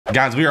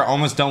Guys, we are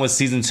almost done with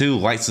season 2.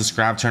 Like,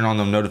 subscribe, turn on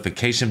the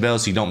notification bell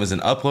so you don't miss an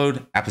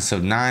upload.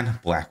 Episode 9,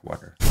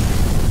 Blackwater.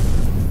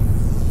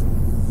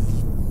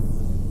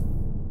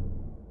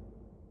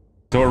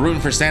 So we're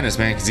rooting for Stannis,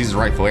 man, because he's the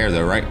rightful heir,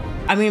 though, right?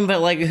 I mean, but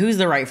like, who's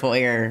the rightful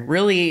heir?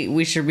 Really,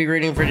 we should be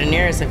rooting for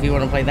Daenerys if you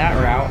want to play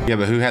that route. Yeah,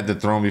 but who had the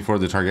throne before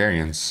the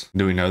Targaryens?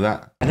 Do we know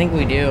that? I think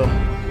we do.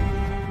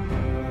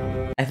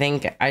 I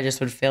think I just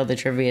would fail the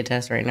trivia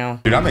test right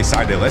now. Dude, I'm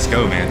excited. Let's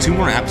go, man. 2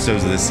 more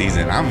episodes of this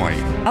season. I'm like...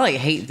 I like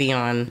hate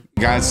Theon.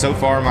 Guys, so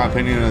far, my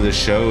opinion of this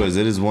show is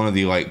it is one of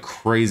the like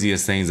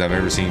craziest things I've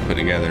ever seen put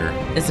together.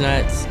 It's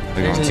nuts.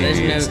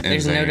 Like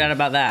There's no doubt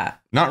about that.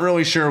 Not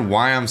really sure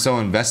why I'm so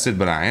invested,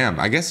 but I am.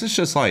 I guess it's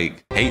just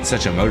like hate's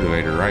such a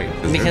motivator, right?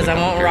 Because I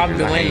want Rob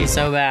to win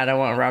so bad. I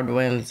want Rob to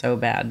win so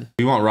bad.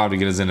 You want Rob to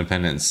get his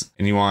independence,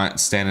 and you want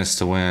Stannis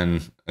to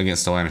win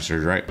against the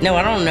Lannisters, right? No,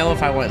 I don't know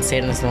if I want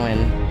Stannis to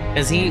win.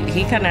 Because he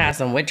kind of has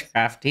some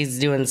witchcraft. He's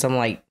doing some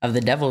like of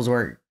the devil's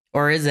work.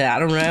 Or is it? I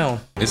don't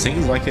know. It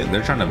seems like it.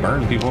 They're trying to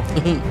burn people.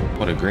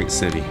 What a great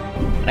city.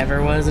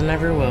 Never was and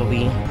never will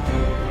be.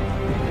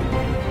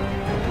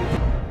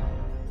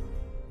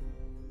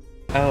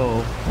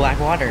 Oh,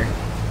 Blackwater.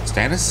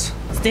 Stannis?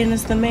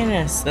 Stannis the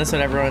Menace. That's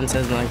what everyone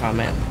says in the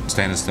comment.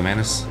 Stannis the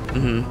Menace?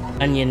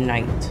 Mm-hmm. Onion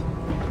Knight.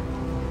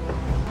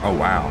 Oh,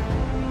 wow.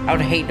 I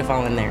would hate to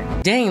fall in there.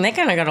 Dang, they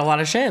kind of got a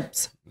lot of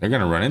ships. They're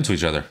gonna run into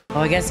each other. Oh,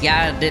 I guess,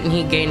 yeah, didn't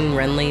he gain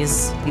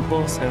Renly's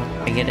people? So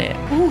I get it.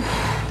 Whew.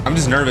 I'm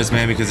just nervous,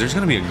 man, because there's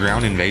gonna be a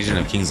ground invasion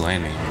of King's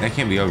Landing. That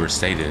can't be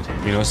overstated.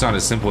 You know, it's not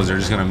as simple as they're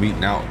just gonna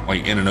meet out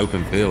like in an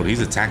open field.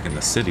 He's attacking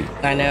the city.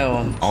 I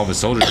know. All of his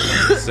soldiers are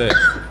gonna be sick.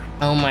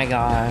 Oh my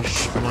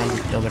gosh. I'm gonna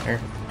feel better.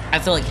 I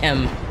feel like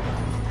him.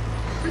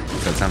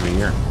 It's that time of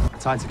year.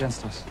 Tide's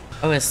against us.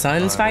 Oh, his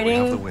son's We fighting?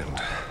 have the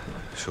wind.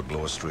 Should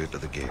blow us straight to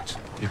the gates.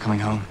 You're coming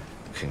home?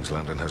 King's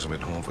Landing hasn't been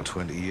home for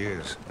 20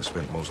 years. I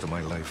spent most of my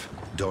life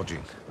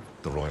dodging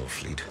the royal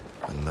fleet,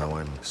 and now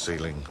I'm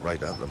sailing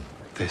right at them.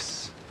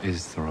 This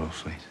is the royal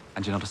fleet.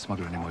 And you're not a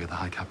smuggler anymore, you're the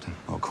High Captain.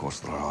 Of course,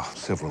 there are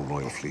several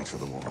royal fleets at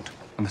the moment.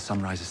 When the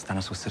sun rises,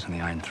 Stannis will sit on the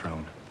Iron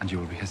Throne, and you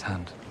will be his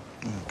hand.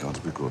 Gods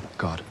be good.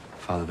 God,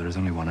 Father, there is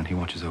only one, and he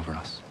watches over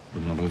us.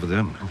 But not over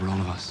them. Over all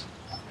of us.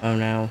 Oh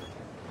no.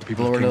 The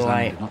people Lord of King's of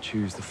Landing Light. did not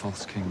choose the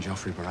false king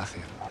Joffrey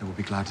Baratheon. They will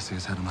be glad to see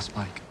his head on a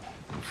spike.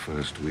 But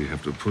first, we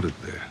have to put it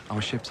there.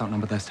 Our ships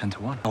outnumber theirs 10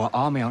 to 1. Our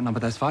army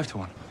outnumber theirs 5 to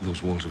 1.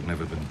 Those walls have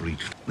never been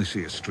breached. They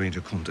see a stranger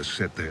come to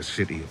set their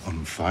city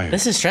on fire.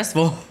 This is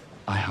stressful.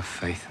 I have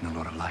faith in the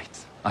Lord of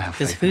Light. I have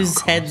Because faith in whose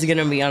our head's cause.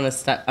 gonna be on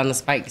a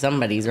spike?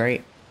 Somebody's,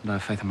 right? And I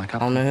have faith in my I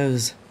captain. don't know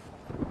whose.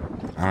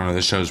 I don't know.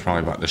 This show's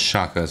probably about to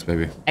shock us,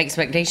 baby.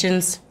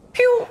 Expectations?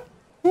 Pew!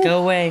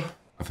 Go away.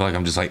 I feel like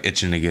I'm just like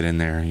itching to get in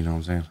there. You know what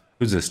I'm saying?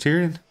 Who's this,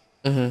 Tyrion?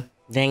 Mm-hmm.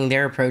 Dang,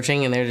 they're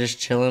approaching and they're just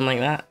chilling like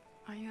that.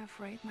 Are you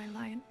afraid, my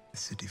lion? The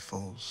city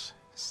falls.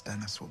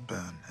 Stannis will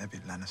burn every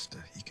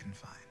Lannister he can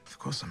find. Of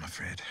course I'm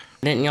afraid.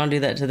 Didn't y'all do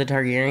that to the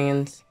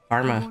Targaryens? I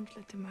Karma. won't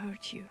let them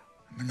hurt you.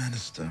 I'm a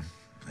Lannister.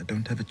 I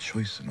don't have a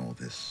choice in all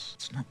this.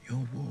 It's not your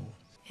war.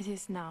 It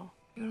is now.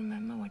 You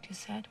remember what you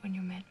said when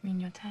you met me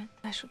in your tent?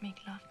 I should make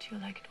love to you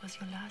like it was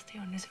your last day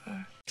on this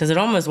earth. Because it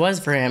almost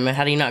was for him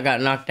had he not got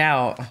knocked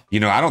out.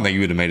 You know, I don't think you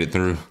would have made it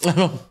through.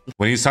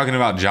 When he's talking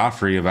about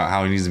Joffrey, about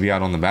how he needs to be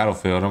out on the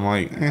battlefield, I'm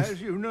like, As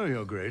you know,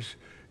 Your Grace,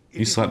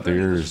 You slept through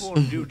yours. It is not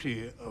only the sworn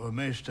duty of a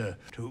maester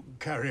to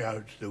carry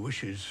out the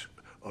wishes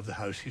of the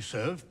house he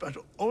served, but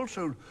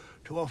also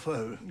to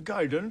offer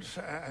guidance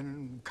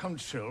and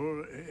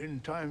counsel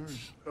in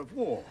times of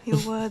war. Your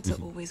words are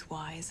always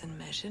wise and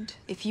measured.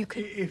 If you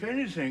could... If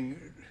anything,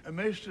 a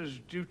maester's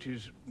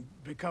duties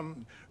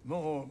become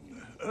more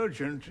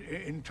urgent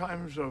in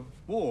times of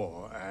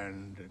war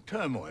and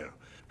turmoil.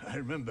 I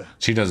remember...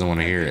 She doesn't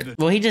want to hear it.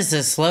 Well, he just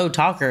a slow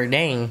talker,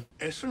 dang.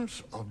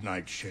 Essence of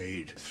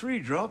Nightshade. 3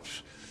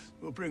 drops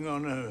will bring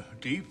on a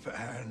deep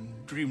and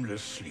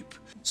dreamless sleep.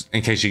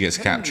 In case she gets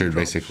 10 captured,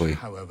 drops, basically.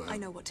 However, I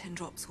know what 10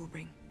 drops will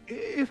bring.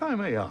 if I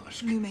may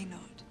ask, You may not.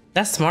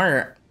 That's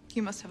smart.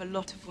 You must have a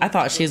lot of... I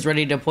thought she was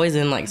ready to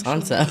poison like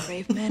Sansa.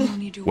 Brave men will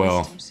need your Well,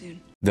 wisdom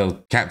soon. they'll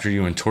capture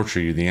you and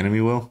torture you. The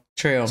enemy will.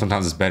 True.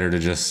 Sometimes it's better to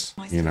just,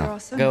 you know.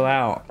 Go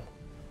out.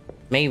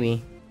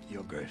 Maybe.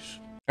 Your Grace.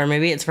 Or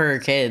maybe it's for her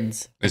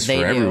kids. It's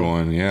They for do.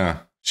 everyone, yeah.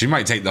 She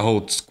might take the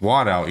whole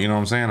squad out, you know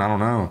what I'm saying? I don't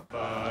know.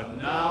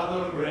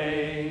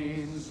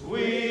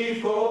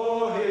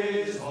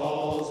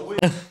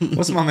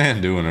 What's my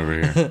man doing over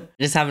here?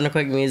 Just having a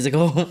quick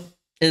musical.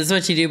 Is this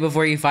what you do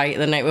before you fight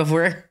the night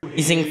before?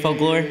 You sing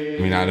folklore? I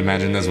mean, I'd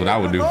imagine that's what I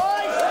would do.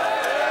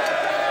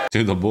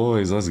 To the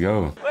boys, let's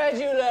go. Where'd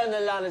you learn the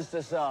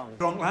Lannister song?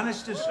 From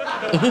Lannisters.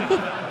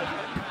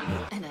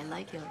 And I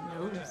like your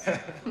nose.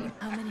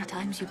 How many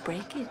times you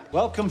break it?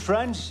 Welcome,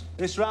 friends.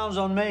 This round's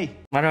on me.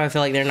 Why do I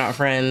feel like they're not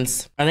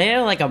friends? Are they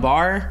at like a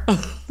bar?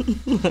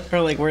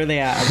 Or like where are they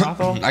at? A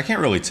brothel? I can't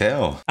really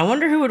tell. I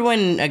wonder who would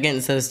win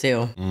against those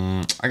two.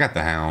 I got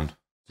the Hound,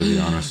 to be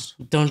honest.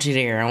 Don't you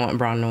dare. I want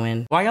Braun to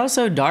win. Why y'all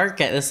so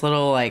dark at this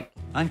little like...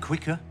 And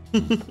quicker.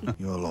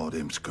 Your Lord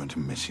Imp's going to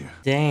miss you.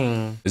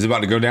 Dang. Is it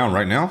about to go down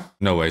right now?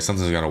 No way.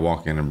 Something's got to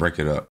walk in and break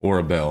it up. Or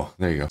a bell.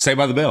 There you go. Say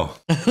by the bell.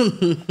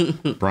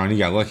 Brian, you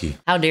got lucky.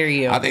 How dare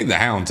you? I think the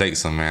Hound takes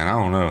some, man. I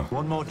don't know.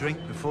 One more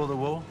drink before the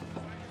war?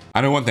 I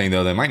know one thing,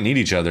 though. They might need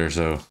each other,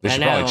 so they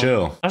should probably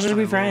chill. I should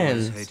be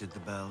friends. Hated the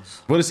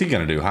bells. What is he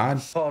going to do? Hide?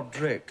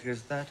 Podrick,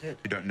 is that it?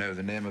 You don't know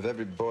the name of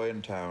every boy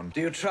in town.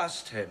 Do you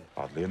trust him?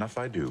 Oddly enough,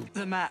 I do.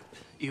 The map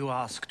you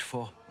asked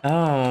for.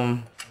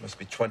 Must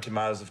be 20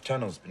 miles of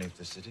tunnels beneath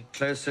the city.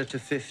 Closer to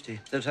 50.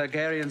 The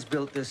Targaryens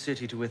built this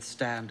city to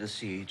withstand a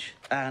siege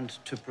and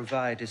to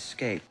provide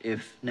escape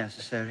if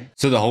necessary.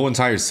 So the whole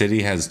entire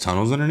city has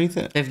tunnels underneath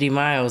it? 50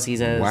 miles, he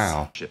says.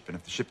 Wow. Ship, and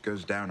if the ship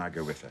goes down, I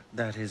go with her.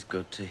 That is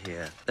good to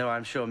hear. Though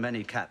I'm sure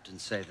many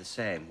captains say the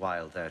same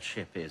while their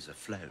ship is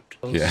afloat.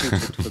 Yeah.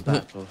 Suited for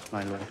battle,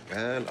 my lord.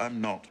 Well,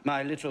 I'm not.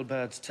 My little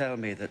birds tell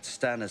me that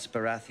Stannis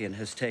Baratheon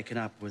has taken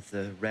up with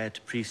the Red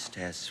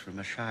Priestess from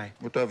Ashai.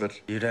 What of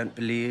it? You don't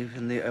believe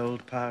in the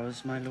old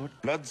powers, my lord?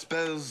 Blood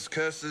spells,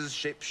 curses,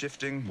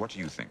 shape-shifting. What do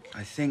you think?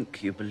 I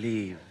think you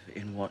believe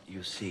in what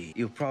you see.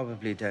 You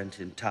probably don't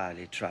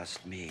entirely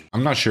trust me.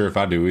 I'm not sure if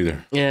I do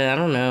either. Yeah, I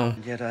don't know.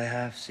 And yet I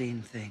have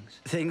seen things.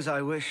 Things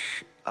I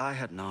wish I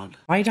had not.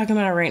 Why are you talking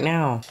about it right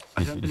now?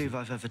 I don't believe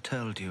I've ever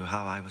told you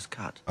how I was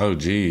cut. Oh,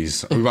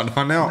 geez. Are we about to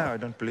find out? No, I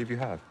don't believe you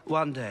have.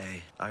 One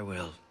day, I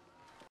will.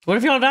 What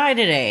if y'all die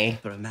today?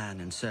 For a man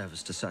in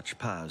service to such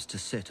powers to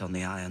sit on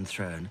the Iron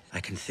Throne,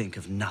 I can think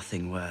of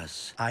nothing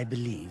worse. I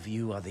believe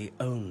you are the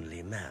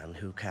only man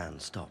who can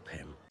stop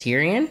him.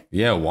 Tyrion?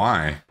 Yeah,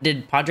 why?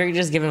 Did Podrick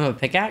just give him a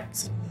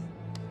pickaxe?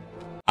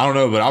 I don't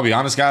know, but I'll be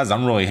honest, guys.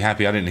 I'm really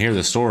happy I didn't hear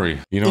the story.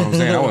 You know what I'm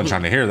saying? I wasn't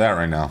trying to hear that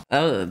right now.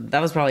 Oh, that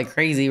was probably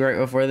crazy right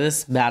before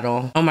this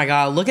battle. Oh my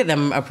god, look at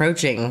them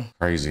approaching.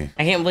 Crazy.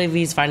 I can't believe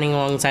he's fighting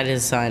alongside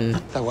his son.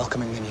 They're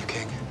welcoming the new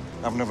king.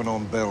 I've never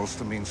known bells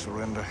to mean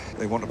surrender.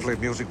 They want to play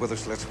music with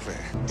us, let's play.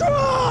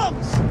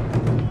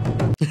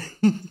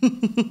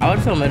 I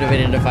would feel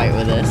motivated to fight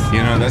with this.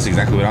 You know, that's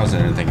exactly what I was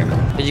thinking.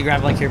 Did you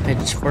grab like your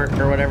pitchfork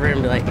or whatever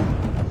and be like...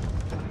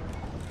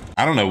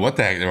 I don't know what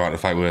the heck they're about to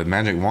fight with.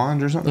 Magic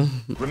wands or something?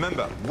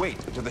 Remember, wait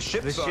till the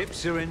ships The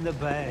ships are in the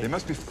bay. They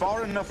must be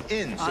far enough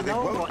in so I they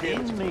know won't what be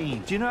able in to...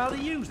 means. Do you know how to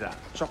use that?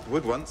 Chopped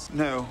wood once.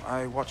 No,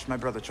 I watched my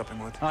brother chopping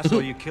wood. I saw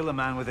you kill a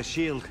man with a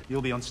shield.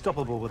 You'll be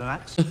unstoppable with an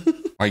axe.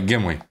 Like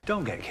Gimli.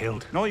 Don't get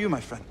killed. Nor you,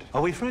 my friend.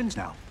 Are we friends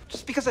now?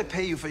 Just because I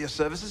pay you for your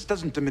services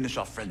doesn't diminish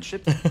our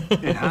friendship.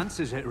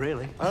 Enhances it,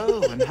 really.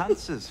 Oh,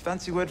 enhances.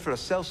 Fancy word for a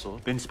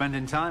sellsword. Been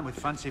spending time with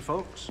fancy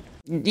folks.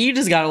 You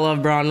just gotta love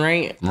Bronn,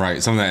 right?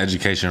 Right, some of that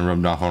education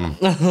rubbed off on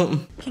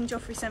him. King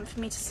Joffrey sent for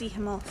me to see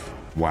him off.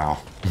 Wow.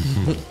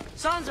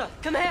 Sansa,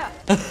 come here!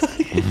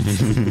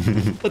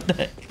 What the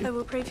heck? I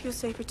will pray for your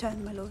safe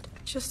return, my lord,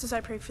 just as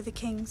I pray for the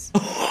king's.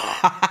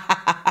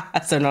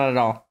 So not at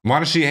all. Why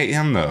does she hate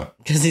him, though?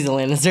 Because he's a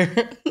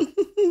Lannister.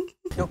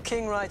 Your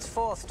king rides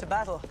forth to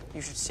battle.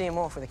 You should see him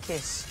off with a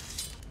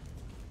kiss.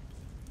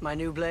 My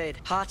new blade.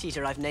 Heart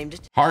Eater, I've named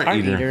it. Heart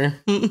Eater.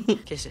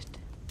 Kiss it.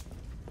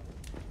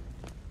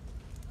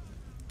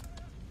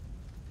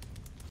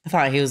 I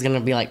thought he was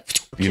gonna be like...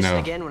 You Kiss know. it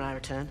again when I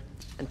return.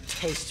 And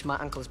taste my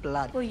uncle's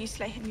blood. Will you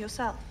slay him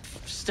yourself?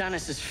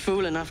 Stannis is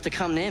fool enough to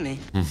come near me.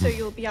 So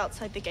you'll be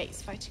outside the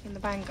gates fighting in the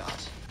vanguard.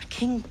 A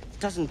king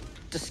doesn't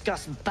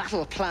discuss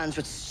battle plans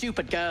with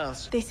stupid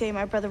girls. They say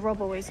my brother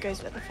Rob always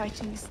goes where the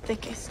fighting is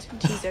thickest,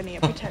 and he's only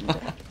a pretender.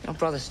 Your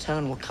brother's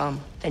turn will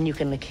come. Then you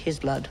can lick his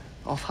blood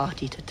off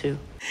Heart Eater too.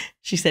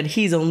 She said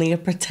he's only a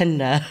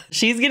pretender.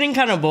 She's getting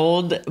kind of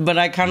bold, but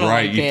I kind of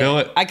Right, like you it. feel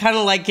it? I kind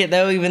of like it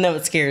though, even though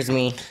it scares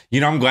me. You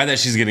know, I'm glad that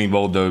she's getting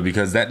bold, though,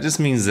 because that just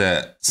means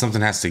that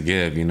something has to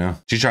give, you know?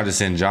 She tried to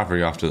send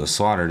Joffrey off to the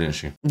slaughter, didn't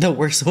she? The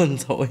worst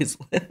ones always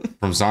live.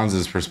 From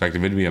Sansa's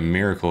perspective, it'd be a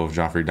miracle if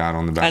Joffrey died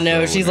on the battlefield. I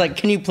know, she's like,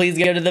 can you please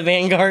go to the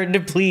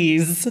vanguard,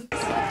 please?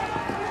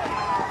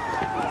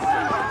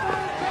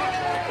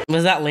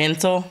 Was that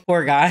Lancel?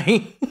 Poor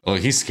guy. Look,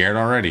 he's scared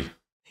already.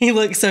 He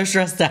looks so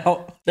stressed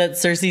out. That's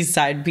Cersei's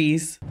side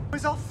piece.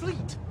 Where's our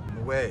fleet?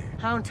 Away.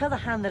 Hound, tell the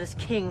Hound that his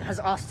king has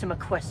asked him a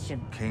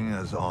question. King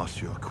has asked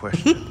you a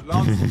question.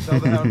 Lance will tell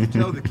the Hound to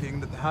tell the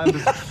king that the Hound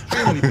is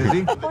extremely busy.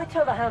 If I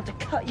tell the Hound to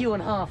cut you in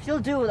half, you'll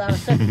do without a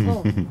second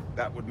thought.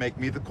 That would make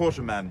me the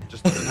quarterman.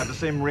 Just doesn't have the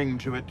same ring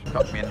to it.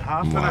 Cut me in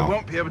half, and I Wow.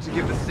 won't be able to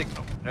give the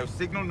signal. No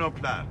signal, no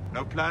plan.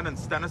 No plan, and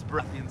Stannis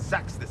Baratheon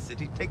sacks the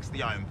city, takes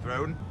the Iron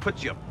Throne,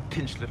 puts your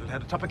pinched little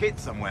head atop a gate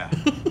somewhere.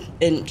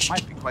 Inch.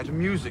 Might be quite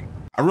amusing.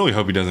 I really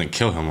hope he doesn't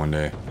kill him one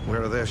day.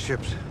 Where are their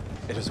ships?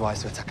 It was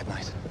wise to attack at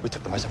night. We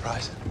took them by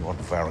surprise. Lord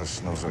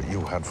Varys knows what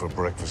you had for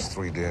breakfast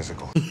 3 days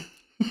ago.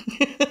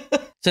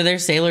 So their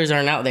sailors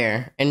aren't out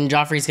there, and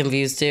Joffrey's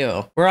confused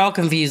too. We're all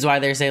confused why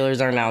their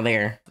sailors aren't out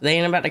there. They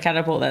ain't about to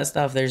catapult that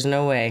stuff. There's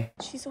no way.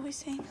 She's always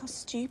saying how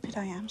stupid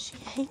I am. She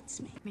hates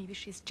me. Maybe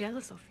she's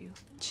jealous of you.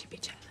 She'd be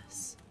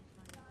jealous.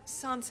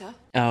 Sansa,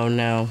 Oh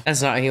no,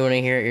 that's not what you want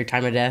to hear at your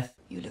time of death.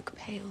 you look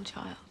pale,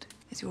 child.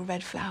 Is your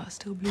red flower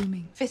still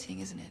blooming?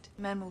 Fitting, isn't it?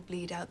 Men will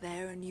bleed out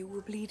there and you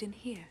will bleed in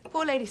here.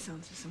 Poor Lady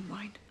Sansa some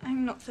wine.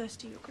 I'm not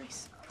thirsty, Your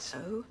Grace.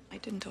 So, I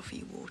didn't offer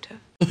you water.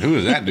 Who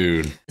is that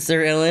dude?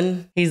 Sir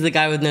Ilan. He's the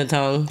guy with no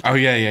tongue. Oh,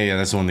 yeah.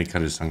 That's the one they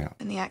cut his tongue out.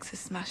 When the axes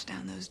smash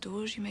down those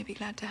doors, you may be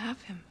glad to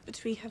have him. But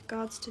we have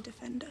guards to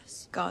defend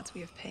us. Guards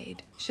we have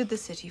paid. Should the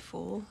city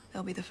fall,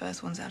 they'll be the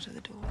first ones out of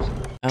the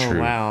doors. Oh, True.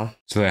 wow.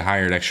 So they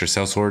hired extra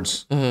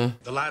sellswords? Mm-hmm.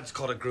 The lads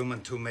caught a groom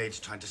and 2 maids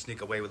trying to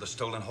sneak away with a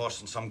stolen horse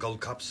and some gold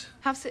cups.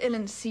 Have Sir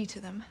Ilan see to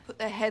them. Put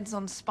their heads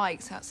on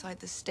spikes outside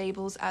the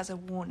stables as a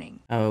warning.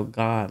 Oh,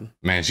 God.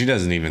 Man, she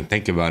doesn't even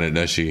think about it,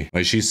 does she?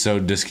 Like, she's so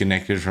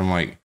disconnected from,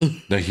 like,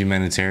 the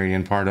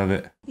humanitarian part of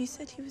it. You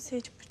said he was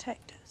here to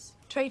protect us.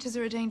 Traitors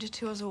are a danger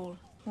to us all.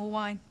 More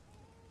wine.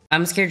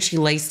 I'm scared she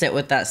laced it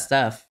with that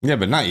stuff. Yeah,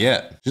 but not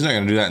yet. She's not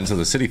going to do that until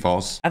the city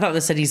falls. I thought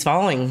the city's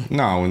falling.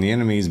 No, when the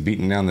enemy's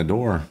beating down the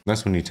door,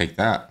 that's when you take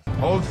that.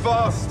 Hold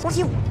fast! What are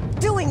you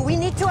doing? We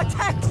need to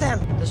attack them.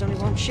 There's only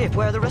one ship.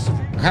 Where are the rest of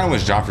them? I kind of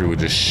wish Joffrey would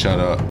just shut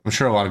up. I'm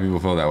sure a lot of people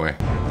feel that way.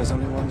 There's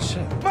only one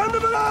ship. Man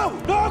below!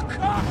 Look!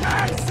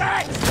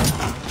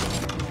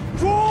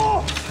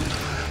 Draw!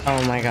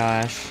 Oh, my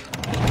gosh.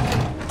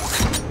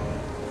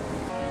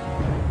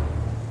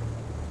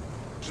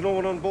 There's no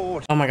one on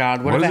board. Oh my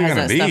God, what if What is it it has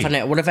gonna that stuff be? on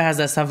it? What if it has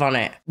that stuff on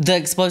it? The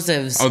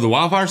explosives. Oh, the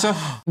wildfire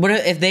stuff? What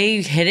if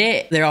they hit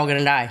it, they're all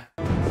gonna die?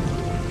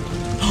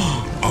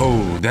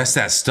 Oh, that's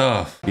that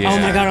stuff. Yeah. Oh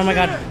my God, oh my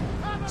God.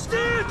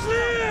 Steer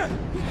clear!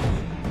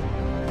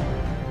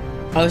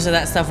 Oh, so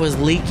that stuff was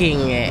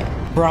leaking it.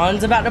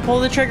 Braun's about to pull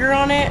the trigger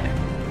on it?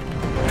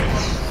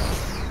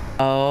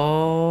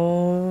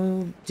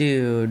 Oh,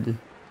 dude.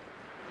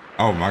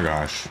 Oh my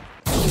gosh.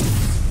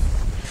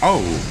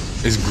 Oh,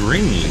 it's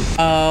green.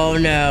 Oh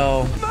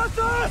no.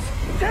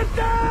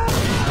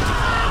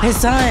 His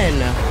son.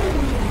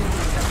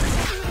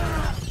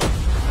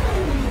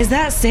 Is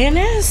that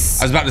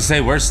Stannis? I was about to say,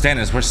 where's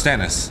Stannis? Where's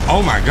Stannis?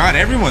 Oh my God,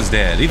 everyone's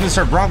dead. Even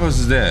Sir Bravos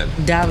is dead.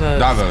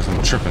 Davos.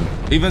 I'm tripping.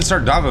 Even Sir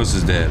Davos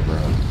is dead,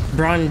 bro.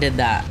 Braun did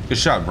that. Good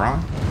shot,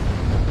 Bron.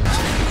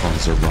 Call him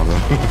Sir Bravo.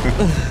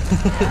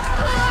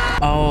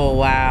 Oh,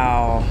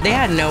 wow. They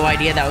had no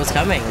idea that was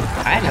coming.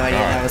 I had no idea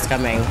that was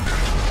coming.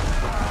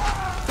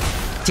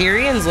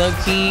 Tyrion's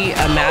low-key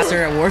a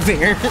master at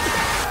warfare.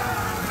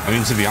 I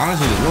mean, to be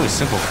honest, it was a really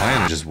simple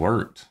plan. It just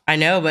worked. I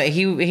know, but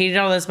he did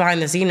all this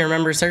behind the scene.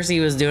 Remember,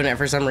 Cersei was doing it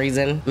for some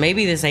reason.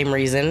 Maybe the same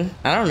reason.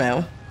 I don't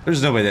know.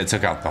 There's no way that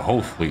took out the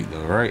whole fleet,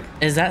 though, right?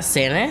 Is that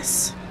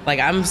Stannis? Like,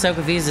 I'm so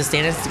confused. Is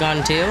Stannis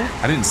gone too?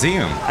 I didn't see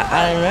him.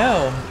 I don't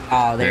know.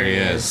 Oh, there he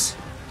is. is.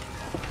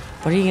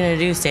 What are you gonna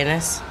do,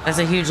 Stannis? That's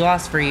a huge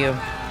loss for you.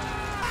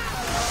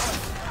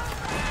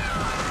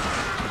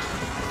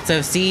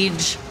 So,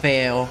 siege,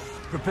 fail.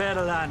 Prepare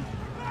to land.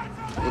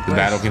 The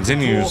battle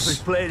continues. Dwarf has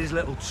played his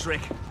little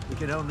trick. We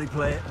can only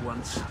play it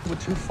once. We're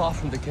too far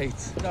from the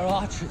gates. There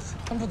are archers.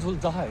 Hundreds will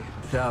die.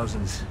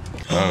 Thousands.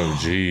 Oh,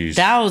 jeez.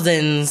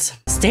 Thousands.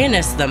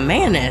 Stannis the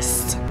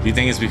manest. Do you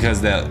think it's because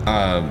that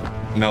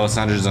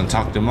Melisandre's done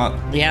talked him up?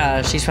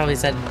 Yeah, she's probably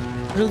said,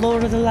 the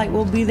Lord of the Light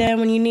will be there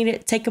when you need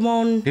it. Take him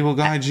on. He will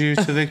guide you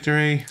to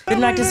victory. The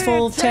night is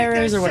full of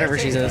terrors, or whatever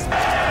she says.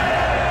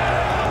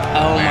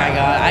 Oh my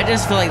God. I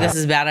just feel like this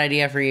is a bad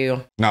idea for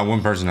you. Not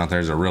one person out there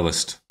is a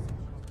realist.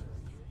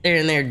 They're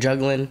in there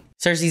juggling.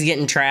 Cersei's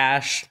getting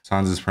trashed.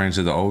 Sansa's praying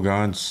to the old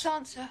gods.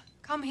 Sansa,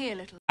 come here,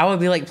 little. I would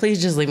be like, please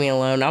just leave me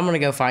alone. I'm gonna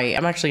go fight.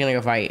 I'm actually gonna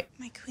go fight.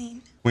 My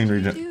queen. Queen What are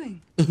Regent. you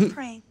doing?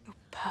 Praying. You're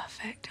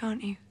perfect,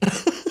 aren't you?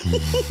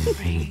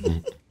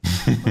 Praying.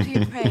 What are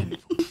you praying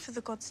for? For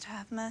the gods to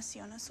have mercy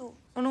on us all.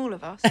 On all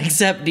of us?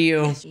 Except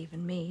you. Yes,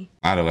 even me.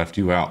 I'd have left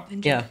you out.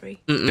 And Yeah. Joffrey.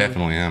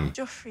 Definitely him.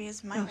 Joffrey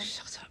is my Oh, one.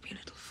 shut up, you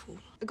little fool.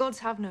 The gods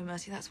have no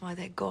mercy, that's why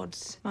they're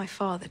gods. My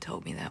father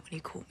told me that when he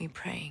caught me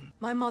praying.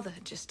 My mother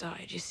had just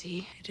died, you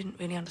see. I didn't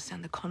really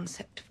understand the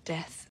concept of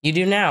death. You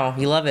do now.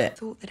 You love I it.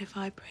 thought that if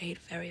I prayed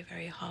very,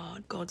 very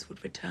hard, gods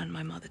would return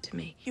my mother to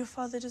me. Your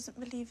father doesn't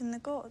believe in the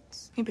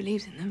gods. He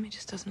believes in them, he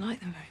just doesn't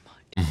like them very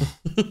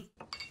much.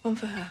 One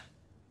for her.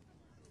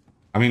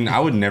 I mean, I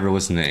would never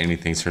listen to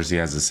anything Cersei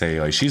has to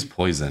say. Like, she's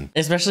poison.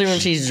 Especially when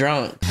she's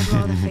drunk. I'd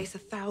rather face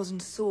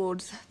 1,000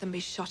 swords than be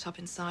shut up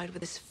inside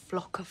with this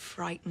flock of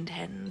frightened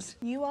hens.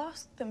 You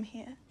asked them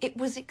here. It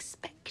was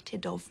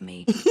expected of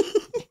me.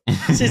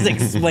 She's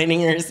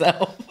explaining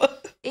herself.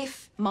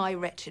 If my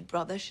wretched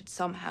brother should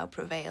somehow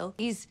prevail,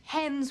 these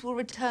hens will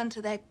return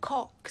to their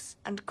cocks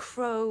and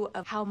crow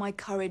of how my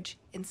courage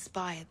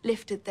inspired,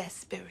 lifted their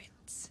spirits.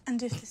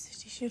 And if the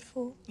city should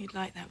fall? You'd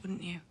like that,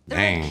 wouldn't you? The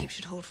Dang. Red Keep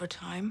should hold for a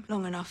time,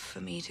 long enough for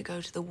me to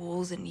go to the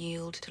walls and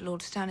yield to Lord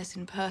Stannis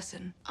in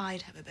person.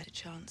 I'd have a better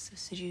chance of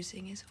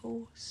seducing his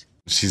horse.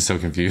 She's so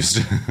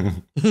confused.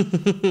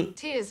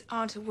 Tears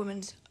aren't a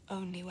woman's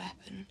only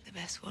weapon. The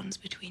best one's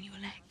between your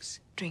legs.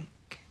 Drink.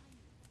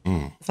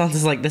 Sounds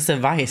just like this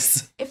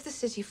advice. If the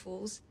city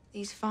falls,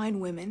 these fine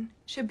women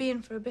should be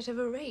in for a bit of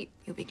a rape.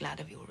 You'll be glad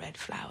of your red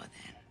flower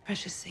then.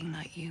 Precious thing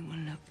like you will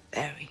look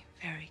very,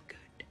 very good.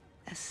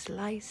 A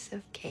slice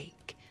of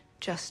cake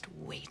just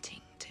waiting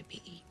to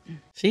be eaten.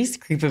 She's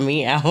creeping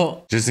me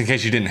out. Just in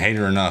case you didn't hate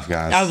her enough,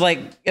 guys. I was like,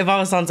 if I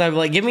was Sansa, I'd be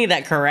like, give me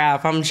that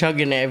carafe. I'm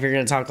chugging it if you're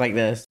gonna talk like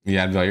this.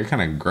 Yeah, I'd be like, you're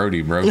kind of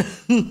grody, bro.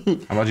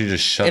 How about you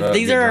just shut up? If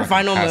these are our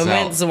final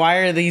moments, why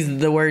are these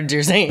the words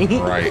you're saying?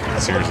 Right,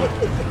 seriously.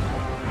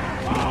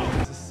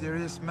 He's a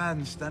serious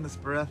man, Stannis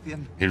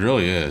Baratheon. He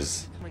really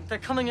is. They're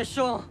coming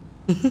ashore.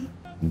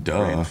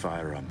 Duh. Rain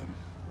fire on them.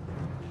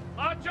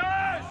 Archers!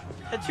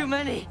 There are too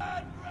many.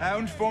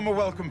 Hound, form a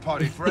welcome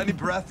party for any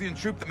Baratheon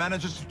troop that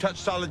manages to touch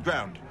solid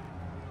ground.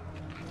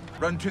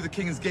 Run to the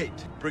King's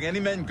Gate. Bring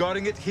any men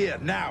guarding it here,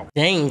 now.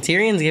 Dang,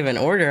 Tyrion's giving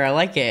order. I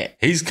like it.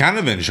 He's kind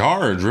of in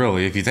charge,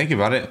 really, if you think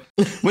about it.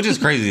 Which is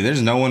crazy.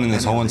 There's no one in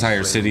this whole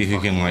entire city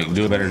who can, like,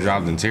 do a better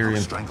job than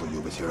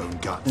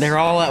Tyrion. They're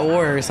all at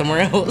war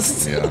somewhere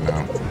else. Yeah, I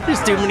know.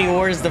 There's too many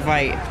wars to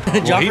fight.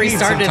 Well, Joffrey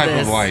started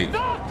this. Of, like,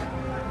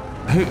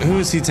 who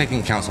is he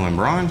taking counsel in?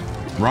 Bronn?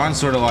 Bronn's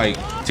sort of like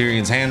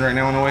Tyrion's hand right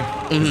now in a way.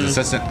 His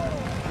assistant.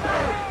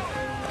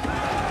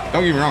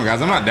 Don't get me wrong,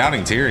 guys. I'm not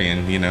doubting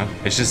Tyrion. You know,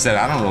 it's just that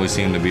I don't really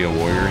see him to be a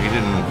warrior.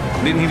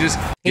 Didn't he just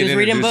get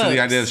introduced to the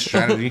idea of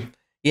strategy?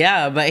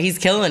 Yeah, but he's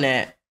killing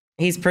it.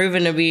 He's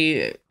proven to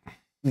be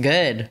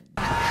good.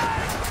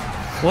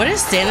 What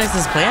is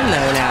Stannis' plan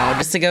though now?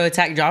 Just to go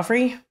attack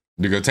Joffrey?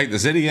 To go take the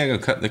city? Yeah, go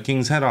cut the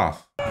king's head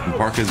off and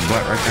park his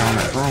butt right there on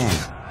that throne.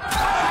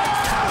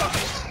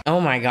 Oh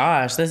my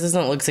gosh, this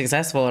doesn't look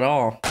successful at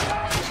all.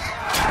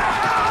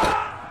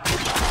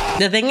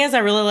 The thing is, I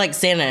really like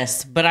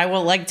Stannis, but I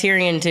will like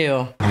Tyrion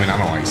too. I mean, I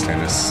don't like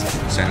Stannis.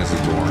 Stannis is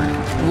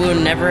boring. We'll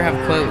never have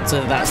quotes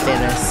without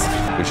Stannis.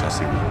 We shall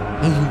see.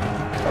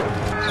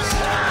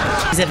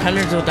 He said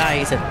hundreds will die.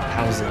 He said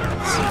thousands.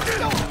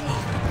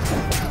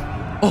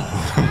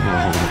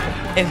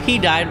 If he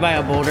died by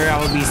a boulder,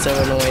 I would be so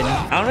annoyed.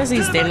 I want to see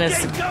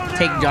Stannis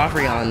take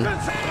Joffrey on.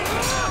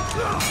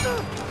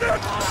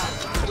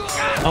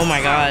 Oh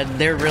my god,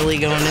 they're really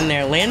going in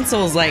there.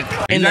 Lancel's like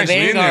in the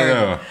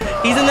vanguard.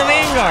 He's in the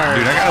vanguard.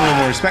 Dude, I got a little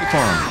more respect for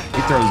him.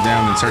 He throws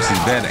down in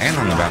Cersei's bed and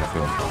on the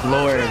battlefield.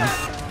 Lord.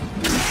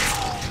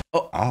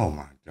 Oh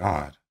my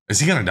god. Is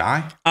he gonna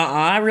die?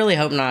 I really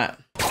hope not.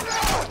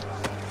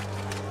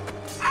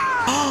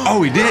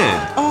 Oh, he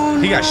did. Oh,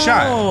 he got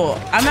shot.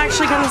 I'm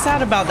actually kind of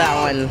sad about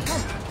that one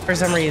for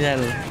some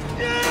reason.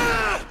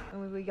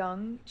 When we were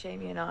young,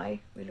 Jamie and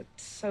I, we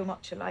looked so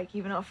much alike,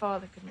 even our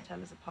father couldn't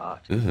tell us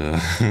apart.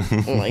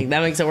 Like,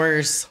 that makes it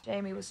worse.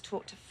 Jamie was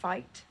taught to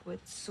fight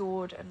with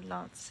sword and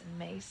lance and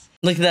mace.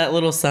 Look at that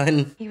little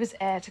son. He was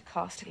heir to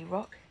Casterly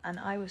Rock, and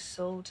I was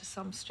sold to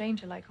some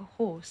stranger like a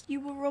horse. You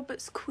were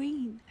Robert's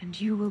queen, and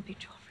you will be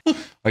Joffrey.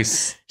 Like,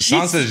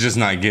 Sansa's just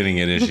not getting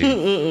it, is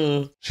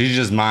she? She's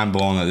just mind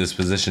blown that this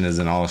position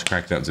isn't all it's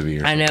cracked up to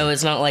be. I know,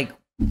 it's not like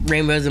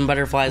rainbows and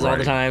butterflies all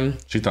the time.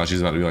 She thought she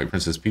was about to be like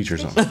Princess Peach or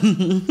something.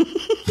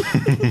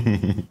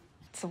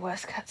 It's the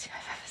worst cutscene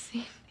I've ever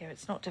seen. Here,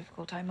 it's not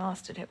difficult. I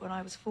mastered it when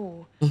I was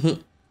 4.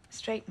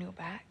 Straighten your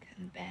back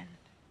and bend.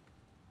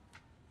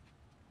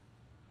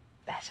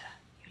 Better.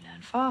 You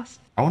learn fast.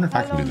 I wonder if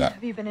I can do How long that.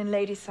 have you been in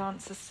Lady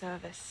Sansa's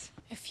service?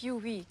 A few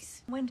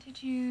weeks. When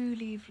did you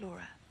leave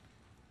Laura?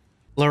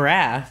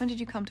 Lorath? When did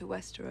you come to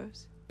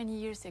Westeros? 20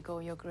 years ago,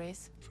 Your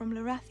Grace. From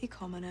Lorathi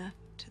Commoner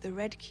to the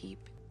Red Keep,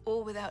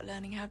 all without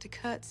learning how to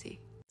curtsy.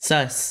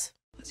 Sus.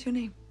 What's your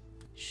name?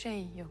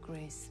 Shay, Your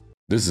Grace.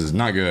 This is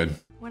not good.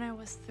 When I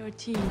was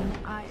 13,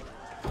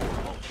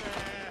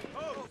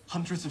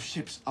 Hundreds of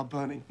ships are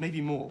burning,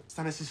 maybe more.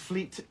 Stannis'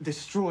 fleet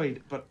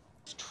destroyed, but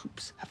his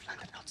troops have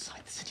landed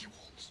outside the city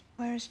walls.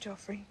 Where is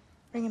Joffrey?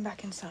 Bring him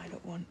back inside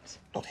at once.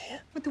 Not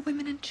here. With the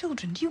women and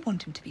children, do you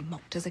want him to be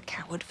mocked as a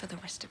coward for the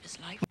rest of his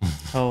life?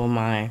 Oh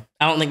my.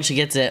 I don't think she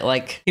gets it.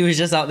 Like, he was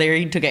just out there,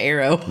 he took an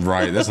arrow.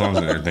 Right, that's what I'm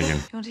sitting there thinking.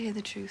 You want to hear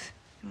the truth?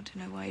 You want to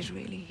know why he's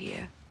really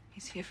here?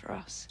 He's here for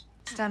us.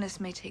 Stannis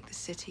may take the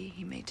city,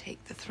 he may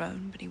take the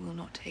throne, but he will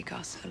not take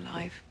us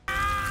alive.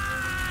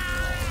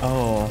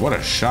 Oh. What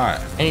a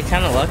shot. And he's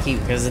kind of lucky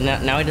because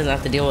now he doesn't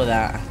have to deal with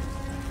that.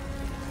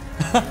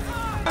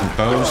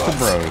 Bows to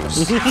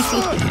bros.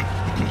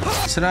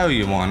 Said, oh,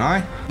 you want,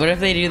 I? What if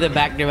they do the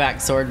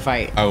back-to-back sword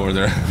fight? Oh, where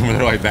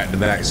they're like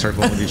back-to-back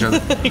circling with each other?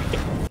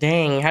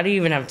 Dang, how do you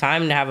even have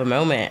time to have a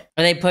moment?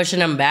 Are they pushing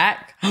him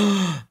back?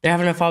 They're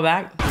having to fall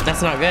back?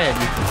 That's not good.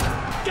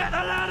 Get the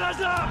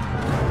ladders up!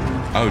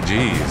 Oh,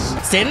 jeez.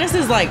 Stannis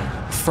is like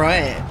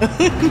front.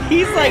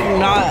 He's like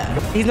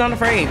he's not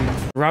afraid.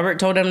 Robert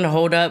told him to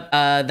hold up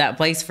that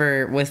place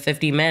with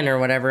 50 men or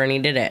whatever, and he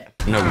did it.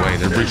 No way,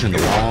 they're breaching the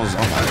walls. Oh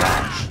my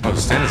gosh. Oh,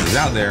 Stannis is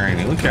out there, ain't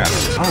he? Look at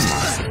him. Oh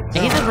my.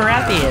 He's a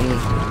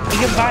Baratheon. He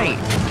can fight.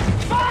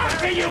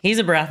 He's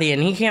a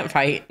Baratheon. He can't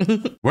fight.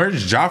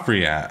 Where's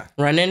Joffrey at?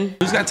 Running.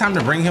 Who's got time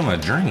to bring him a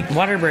drink?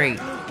 Water break.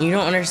 You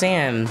don't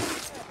understand.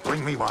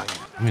 Bring me wine.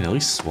 I mean, at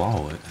least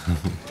swallow it.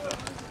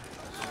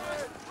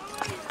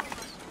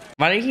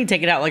 Why did he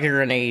take it out like a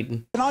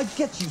grenade? Can I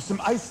get you some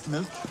iced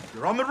milk?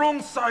 You're on the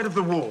wrong side of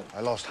the wall.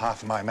 I lost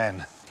half of my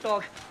men.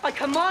 Dog, I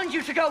command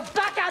you to go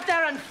back out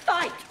there and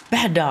fight!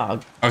 Bad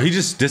dog. Oh, he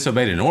just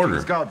disobeyed an order.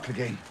 King's Guard,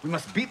 Clegane. We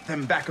must beat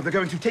them back or they're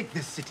going to take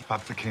this city.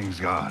 Up the King's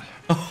Guard.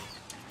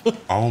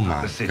 Oh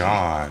my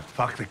god.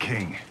 Fuck the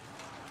king.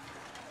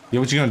 Yeah,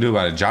 what you gonna do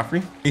about it,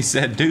 Joffrey? He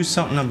said, do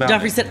something about it.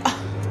 Joffrey said, oh.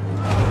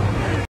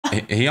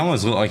 He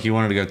almost looked like he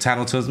wanted to go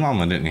tattle to his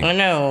mama, didn't he? I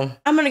know.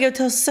 I'm gonna go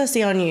tell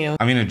Sussy on you.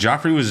 I mean, if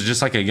Joffrey was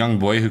just like a young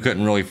boy who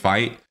couldn't really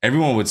fight,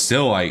 everyone would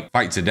still like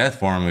fight to death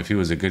for him if he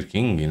was a good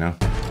king, you know?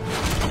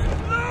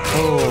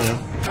 Oh.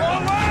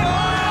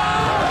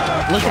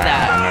 Look at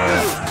that. I know.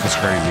 That's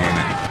crazy, ain't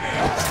it?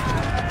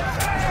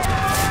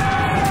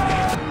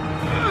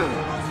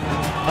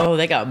 Oh,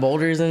 they got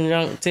boulders and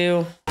junk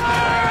too.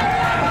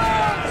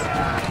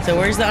 So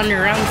where's the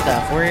underground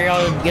stuff? Where are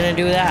y'all gonna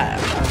do that?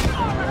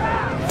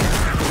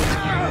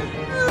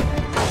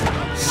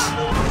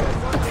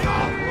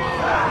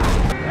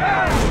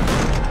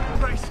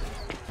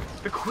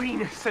 The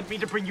Queen sent me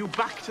to bring you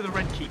back to the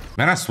Red Keep.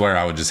 Man, I swear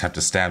I would just have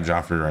to stab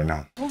Joffrey right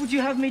now. What would you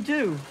have me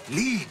do?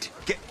 Lead.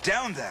 Get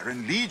down there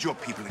and lead your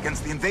people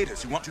against the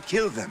invaders who want to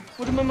kill them.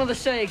 What did my mother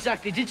say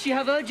exactly? Did she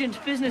have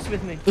urgent business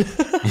with me?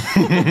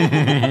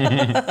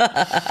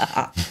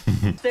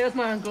 Stay with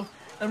my uncle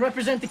and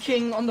represent the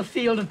king on the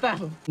field of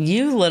battle.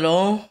 You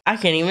little, I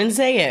can't even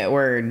say it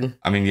word.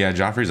 I mean, yeah,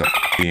 Joffrey's a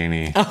ain't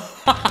he?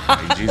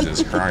 Like,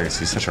 Jesus Christ,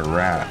 he's such a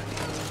rat.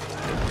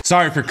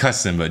 Sorry for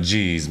cussing, but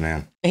geez,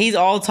 man. He's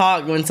all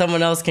talk when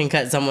someone else can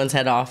cut someone's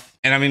head off.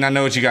 And I mean, I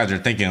know what you guys are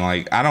thinking.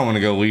 Like, I don't want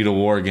to go lead a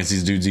war against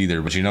these dudes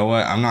either. But you know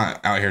what? I'm not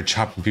out here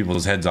chopping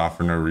people's heads off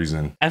for no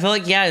reason. I feel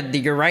like, yeah,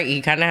 you're right.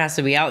 He kind of has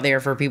to be out there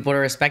for people to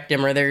respect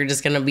him, or they're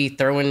just going to be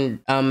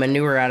throwing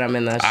manure at him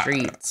in the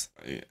streets.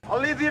 I'll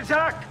lead the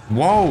attack.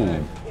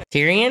 Whoa.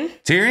 Tyrion?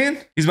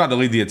 Tyrion? He's about to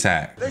lead the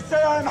attack. They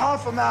say I am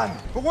half a man,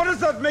 but what does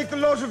that make the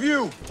lot of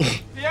you?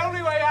 The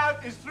only way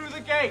out is through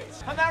the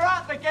gates, and they're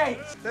at the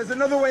gates. There's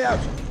another way out.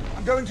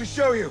 I'm going to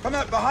show you. Come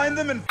out behind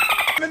them and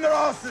them in their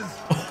asses.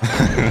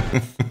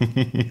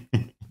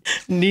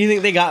 Do you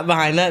think they got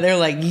behind that? They're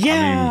like, yeah.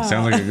 I mean,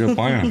 sounds like a good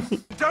plan.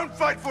 Don't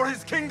fight for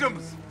his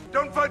kingdoms.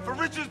 Don't fight for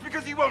riches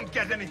because he won't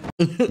get any.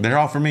 They're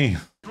all for me.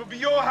 It will be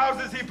your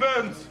houses he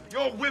burns,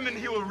 your women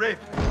he will rape.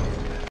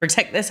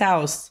 Protect this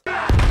house.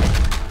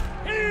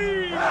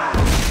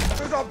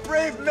 Those are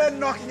brave men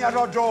knocking at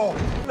our door.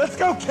 Let's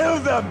go kill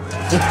them.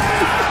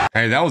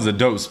 Hey, that was a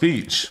dope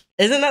speech.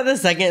 Isn't that the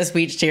second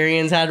speech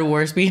Tyrion's had, a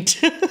war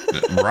speech?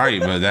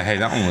 Right, but hey,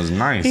 that one was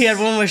nice. He had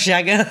one with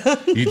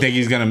Shagga. You think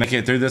he's gonna make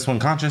it through this one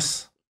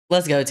conscious?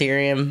 Let's go,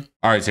 Tyrion.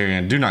 All right,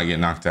 Tyrion, do not get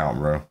knocked out,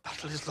 bro.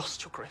 Battle is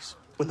lost, your grace.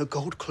 When the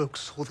gold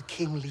cloaks saw the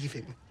king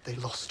leaving, they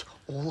lost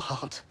all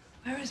heart.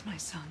 Where is my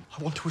son?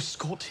 I want to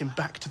escort him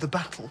back to the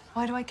battle.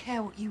 Why do I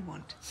care what you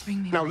want?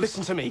 Bring me. Now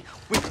listen to me.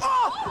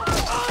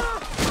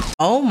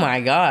 Oh my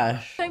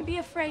gosh. Don't be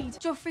afraid.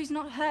 Joffrey's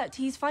not hurt.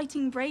 He's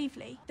fighting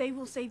bravely. They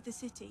will save the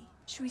city.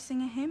 Should we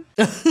sing a hymn?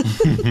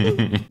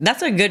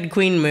 That's a good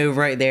queen move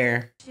right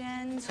there.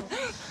 Gentle.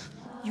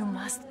 You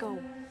must go.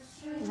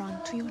 Run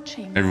to your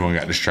chamber. Everyone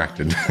got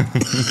distracted.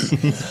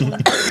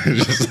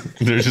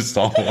 They're just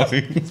all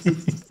like...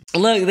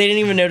 Look, they didn't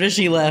even notice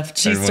she left.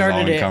 She Everyone's started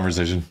all in it.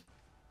 Conversation.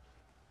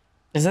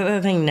 Is that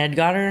the thing Ned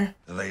got her?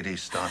 The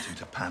lady's starting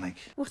to panic.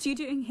 What are you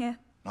doing here?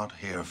 Not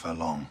here for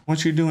long.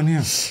 What you doing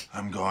here?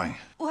 I'm going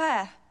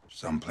Where?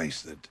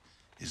 someplace that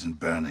isn't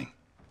burning.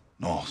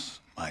 North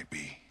might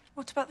be.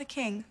 What about the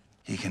king?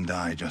 He can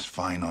die just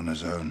fine on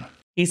his own.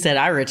 He said,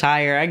 I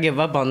retire. I give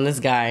up on this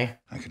guy.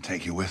 I can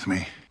take you with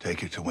me,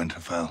 take you to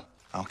Winterfell.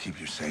 I'll keep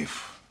you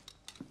safe.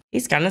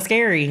 He's kind of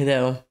scary,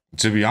 though.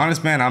 To be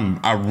honest, man,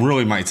 I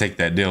really might take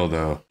that deal,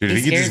 though. Dude, if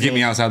he could just get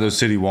me outside those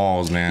city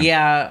walls, man.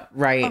 Yeah,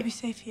 right. I'll be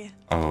safe here.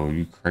 Oh,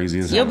 you crazy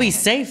as hell. You'll be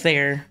safe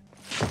there.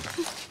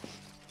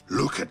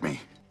 Look at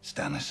me.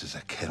 Stannis is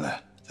a killer.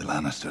 The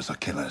Lannisters are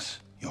killers.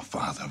 Your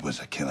father was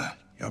a killer.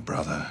 Your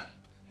brother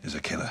is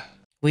a killer.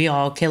 We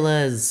all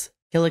killers.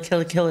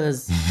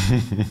 Killers.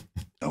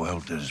 No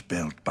elders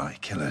built by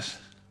killers.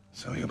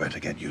 So you better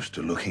get used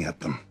to looking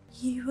at them.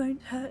 You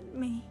won't hurt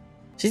me.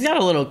 She's got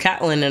a little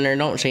Catelyn in her,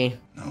 don't she?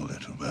 No,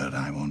 little bird,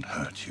 I won't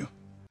hurt you.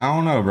 I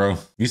don't know, bro.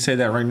 You say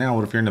that right now.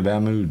 What if you're in a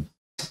bad mood?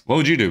 What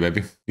would you do,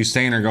 baby? You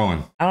staying or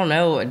going? I don't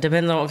know. It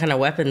depends on what kind of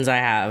weapons I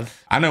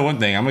have. I know one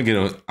thing. I'm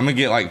gonna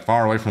get like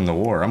far away from the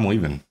war. I'm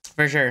leaving.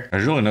 For sure.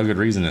 There's really no good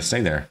reason to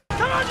stay there.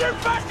 Come on, you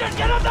bastard!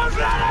 Get on those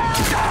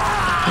ladders!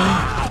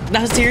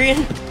 That was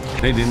Tyrion?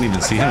 They didn't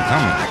even see him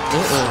coming.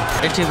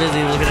 They're too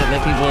busy looking at the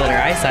people that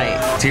are eyesight.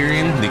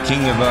 Tyrion, the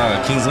king of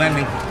King's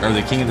Landing, or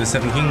the king of the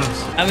Seven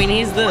Kingdoms. I mean,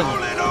 he's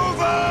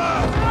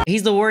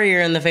the warrior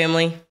in the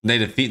family. They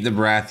defeat the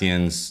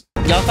Baratheons.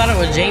 Y'all thought it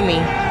was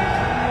Jaime.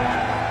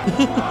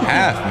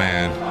 Half,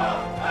 man.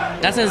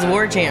 That's his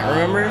war chant,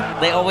 remember?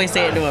 They always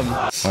say it to him.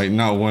 Like,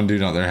 not one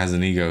dude out there has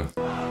an ego.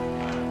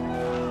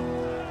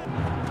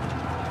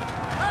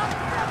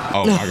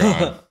 Oh my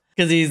god.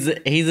 Because he's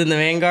in the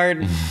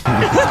vanguard. He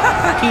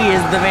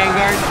is the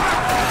vanguard.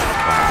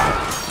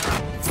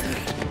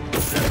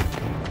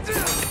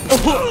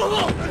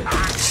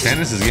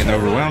 Stannis is getting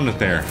overwhelmed up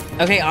there.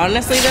 Okay,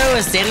 honestly though,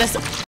 if Stannis...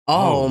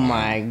 Oh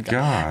my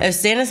god. If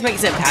Stannis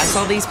makes it past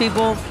all these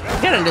people,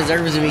 he kind of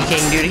deserves to be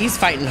king, dude. He's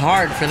fighting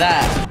hard for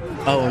that.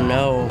 Oh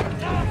no.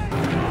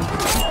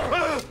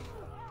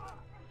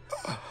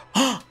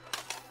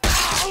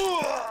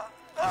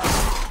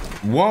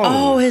 Whoa.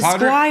 Oh, his Podrick?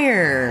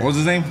 squire. What was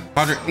his name?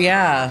 Podrick?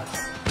 Yeah.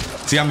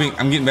 See, I'm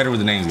getting better with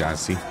the names, guys.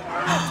 See.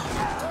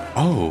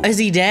 Oh. Is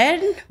he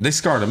dead? They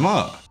scarred him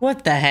up.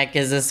 What the heck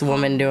is this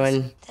woman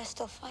doing? They're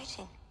still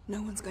fighting.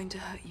 No one's going to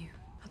hurt you.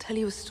 I'll tell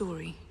you a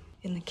story.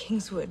 In the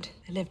King's Wood,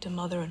 there lived a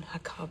mother and her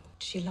cub.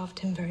 She loved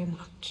him very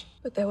much.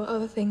 But there were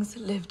other things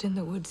that lived in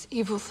the woods.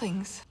 Evil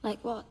things.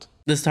 Like what?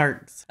 The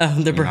Starks.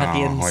 The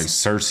Baratheons. No, like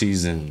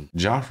Cersei's and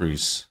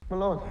Joffrey's. My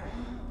lord.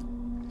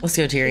 Let's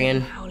go,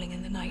 Tyrion. Howling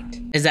in the night.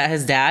 Is that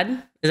his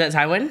dad? Is that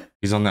Tywin?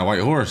 He's on that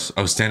white horse.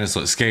 Oh, Stannis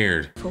looks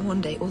scared. For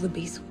one day, all the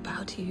beasts will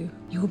bow to you.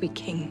 You will be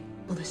king.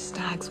 All the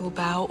stags will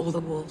bow, all the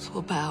wolves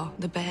will bow.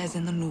 The bears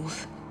in the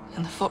north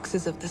and the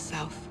foxes of the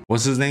south.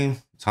 What's his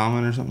name?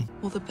 Tommen or something?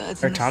 All the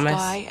birds Or in the Thomas?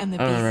 sky and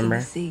the I don't beasts in remember.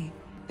 the sea.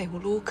 They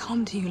will all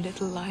come to you,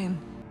 little lion,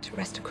 to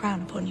rest a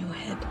crown upon your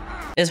head.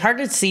 It's hard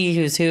to see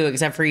who's who,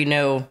 except for, you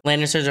know,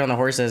 Lannisters are on the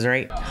horses,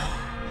 right?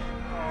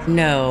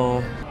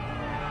 No.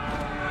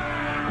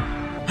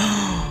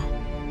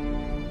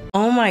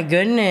 Oh my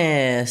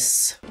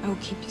goodness. I will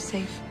keep you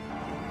safe.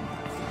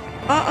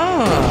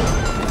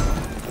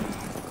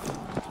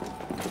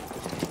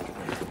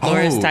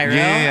 Loras Tyrell?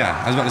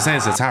 Yeah. I was about to say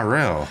it's a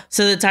Tyrell.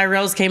 So the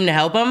Tyrells came to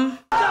help him?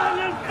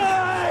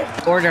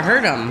 Or to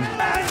hurt him?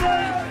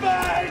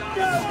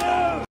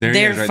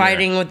 They're right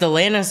fighting with the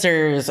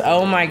Lannisters.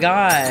 Oh my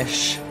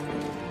gosh.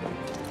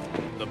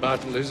 The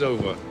battle is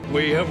over.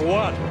 We have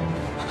won.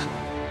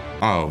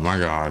 Oh my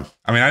God.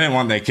 I mean, I didn't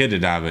want that kid to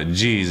die, but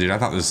geez, dude, I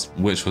thought this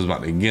witch was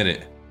about to get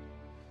it.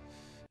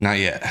 Not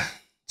yet.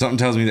 Something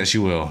tells me that she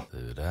will.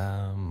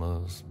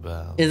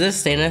 Is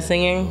this Stannis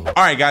singing? All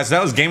right, guys,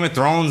 that was Game of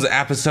Thrones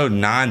episode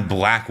 9,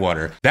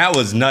 Blackwater. That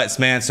was nuts,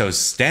 man. So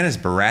Stannis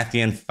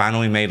Baratheon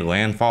finally made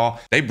landfall.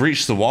 They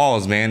breached the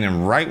walls, man.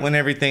 And right when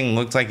everything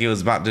looked like it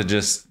was about to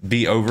just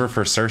be over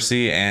for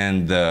Cersei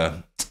and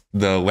the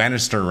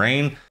Lannister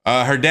reign,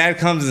 her dad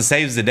comes and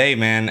saves the day,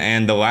 man.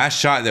 And the last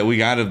shot that we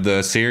got of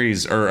the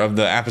series or of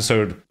the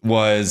episode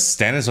was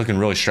Stannis looking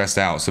really stressed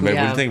out. So, babe,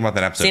 what do you think about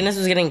that episode? Stannis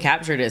was getting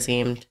captured, it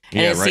seemed.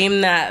 And Yeah, it right.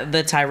 seemed that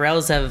the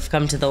Tyrells have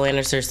come to the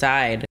Lannister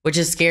side, which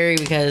is scary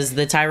because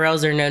the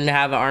Tyrells are known to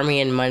have an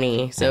army and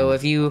money. So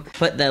if you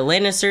put the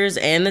Lannisters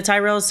and the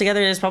Tyrells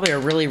together, it's probably a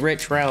really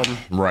rich realm.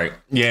 Right.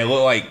 Yeah, it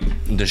looked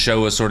like the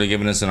show was sort of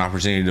giving us an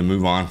opportunity to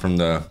move on from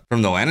the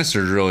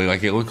Lannisters, really.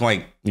 Like, it looked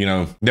like, you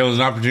know, there was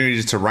an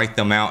opportunity to write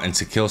them out and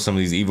to kill some of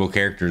these evil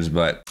characters,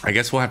 but I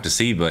guess we'll have to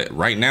see. But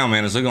right now,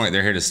 man, it's looking like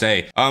they're here to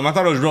stay. I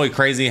thought it was really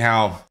crazy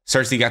how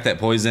Cersei got that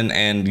poison,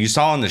 and you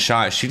saw in the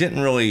shot, she didn't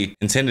really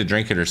intend to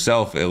drink it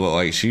herself. It looked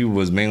like she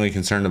was mainly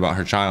concerned about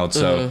her child.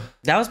 So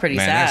that was pretty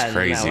man, sad. that's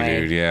crazy, in that way.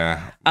 dude.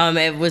 Yeah.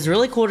 It was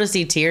really cool to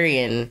see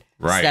Tyrion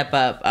step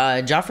up.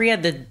 Joffrey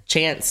had the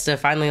chance to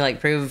finally like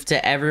prove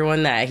to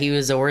everyone that he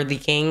was a worthy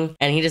king,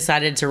 and he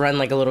decided to run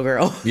like a little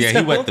girl. Yeah,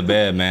 he wet the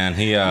bed, man.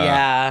 He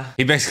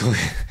he basically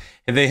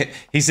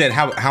he said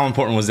how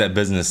important was that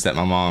business that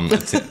my mom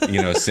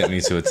sent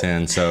me to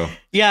attend. So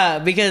yeah,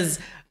 because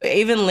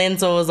even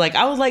Lancel was like,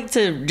 I would like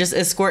to just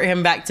escort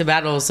him back to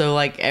battle so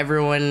like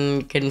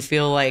everyone can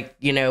feel like,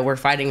 you know, we're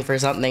fighting for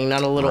something,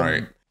 not a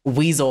little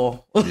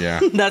weasel. Yeah.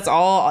 That's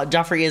all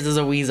Joffrey is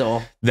a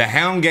weasel. The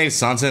Hound gave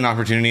Sansa an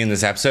opportunity in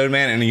this episode,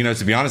 man. And, you know,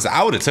 to be honest,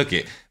 I would have took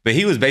it. But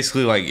he was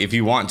basically like, if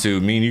you want to,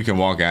 me and you can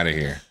walk out of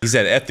here. He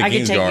said, F the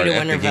Kingsguard,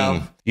 F the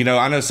king. You know,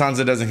 I know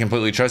Sansa doesn't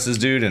completely trust this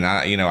dude, and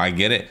I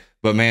get it.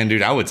 But man,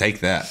 dude, I would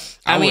take that.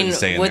 I mean, wouldn't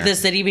stay in with there. the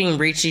city being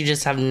breached, you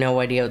just have no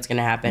idea what's going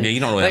to happen. Yeah, you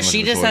don't really But have much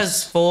she of a just choice.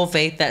 has full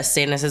faith that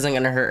Stannis isn't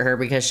going to hurt her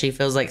because she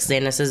feels like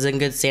Stannis is in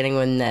good standing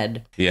with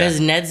Ned. Yeah. Because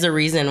Ned's the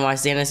reason why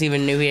Stannis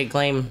even knew he had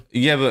claim.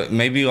 Yeah, but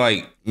maybe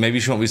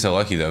she won't be so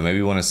lucky though.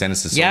 Maybe one of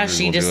Stannis' Yeah, soldiers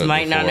she will do just it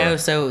might not before. know.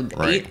 So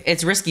Right.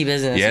 it's risky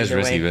business. Yeah, it's either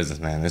risky way. business,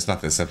 man. It's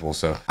not that simple.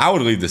 So I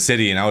would leave the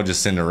city and I would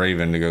just send a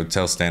raven to go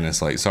tell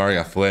Stannis, like, sorry,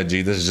 I fled.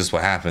 Gee, this is just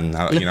what happened.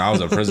 I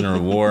was a prisoner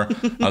of war.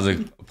 I was a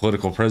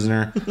political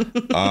prisoner.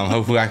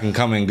 Hopefully I can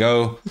come and go.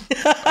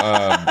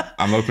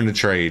 I'm open to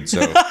trade. So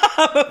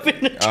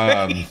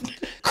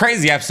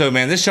crazy episode,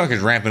 man. This chunk is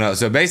ramping up.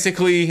 So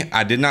basically,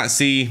 I did not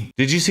see.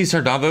 Did you see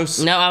Sir Davos?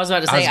 No, I was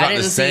about to say. I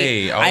didn't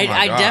see. Oh my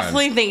I God.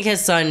 definitely think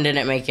his son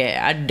didn't make it.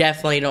 I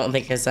definitely don't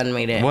think his son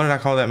made it. What did I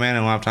call that man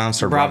in Lifetime?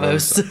 Sir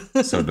Bravos.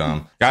 Bravos. So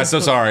dumb. Guys, so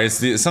sorry.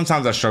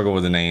 Sometimes I struggle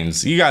with the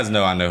names. You guys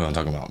know I know who I'm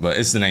talking about, but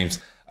it's the names.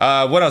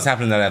 What else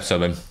happened in that episode,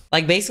 babe?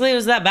 Like, basically, it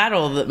was that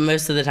battle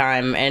most of the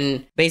time.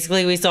 And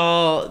basically, we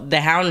saw the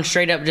Hound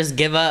straight up just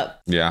give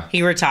up. Yeah.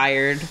 He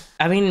retired.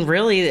 I mean,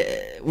 really,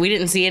 we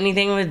didn't see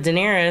anything with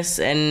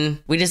Daenerys. And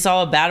we just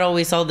saw a battle.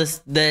 We saw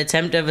the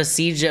attempt of a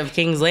siege of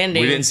King's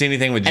Landing. We didn't see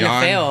anything with and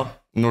Jon. a fail.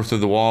 North of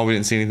the Wall. We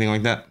didn't see anything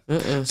like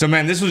that. So,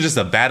 man, this was just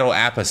a battle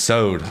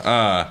episode.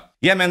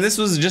 Yeah, man, this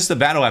was just a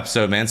battle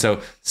episode, man. So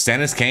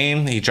Stannis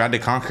came, he tried to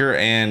conquer,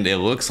 and it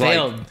looks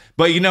Failed. like...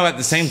 But, you know, at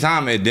the same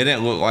time, it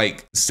didn't look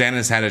like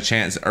Stannis had a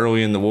chance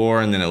early in the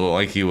war, and then it looked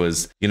like he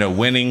was,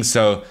 winning.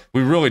 So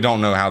we really don't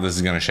know how this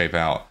is going to shape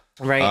out.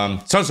 Right.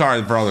 So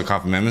sorry for all the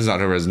coffee, man. Ms.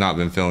 October has not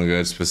been feeling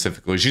good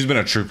specifically. She's been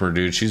a trooper,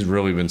 dude. She's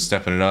really been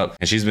stepping it up,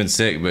 and she's been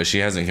sick, but she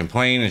hasn't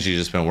complained, and she's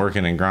just been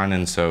working and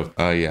grinding. So,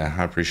 yeah,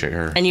 I appreciate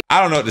her. And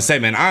I don't know what to say,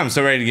 man. I'm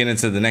so ready to get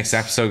into the next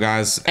episode,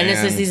 guys. And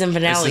it's the season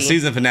finale. It's the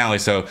season finale.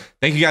 So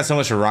thank you guys so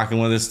much for rocking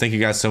with us. Thank you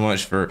guys so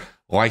much for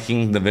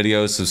liking the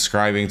videos,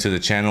 subscribing to the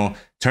channel,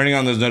 turning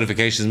on those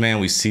notifications, man.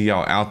 We see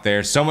y'all out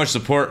there. So much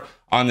support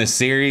on this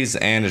series,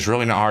 and it's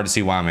really not hard to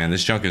see why, man.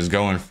 This junk is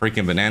going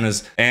freaking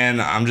bananas,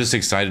 and I'm just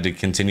excited to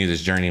continue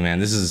this journey, man.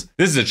 This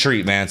is a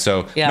treat, man.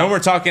 So no more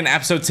talking.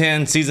 Episode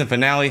 10, season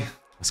finale.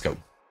 Let's go.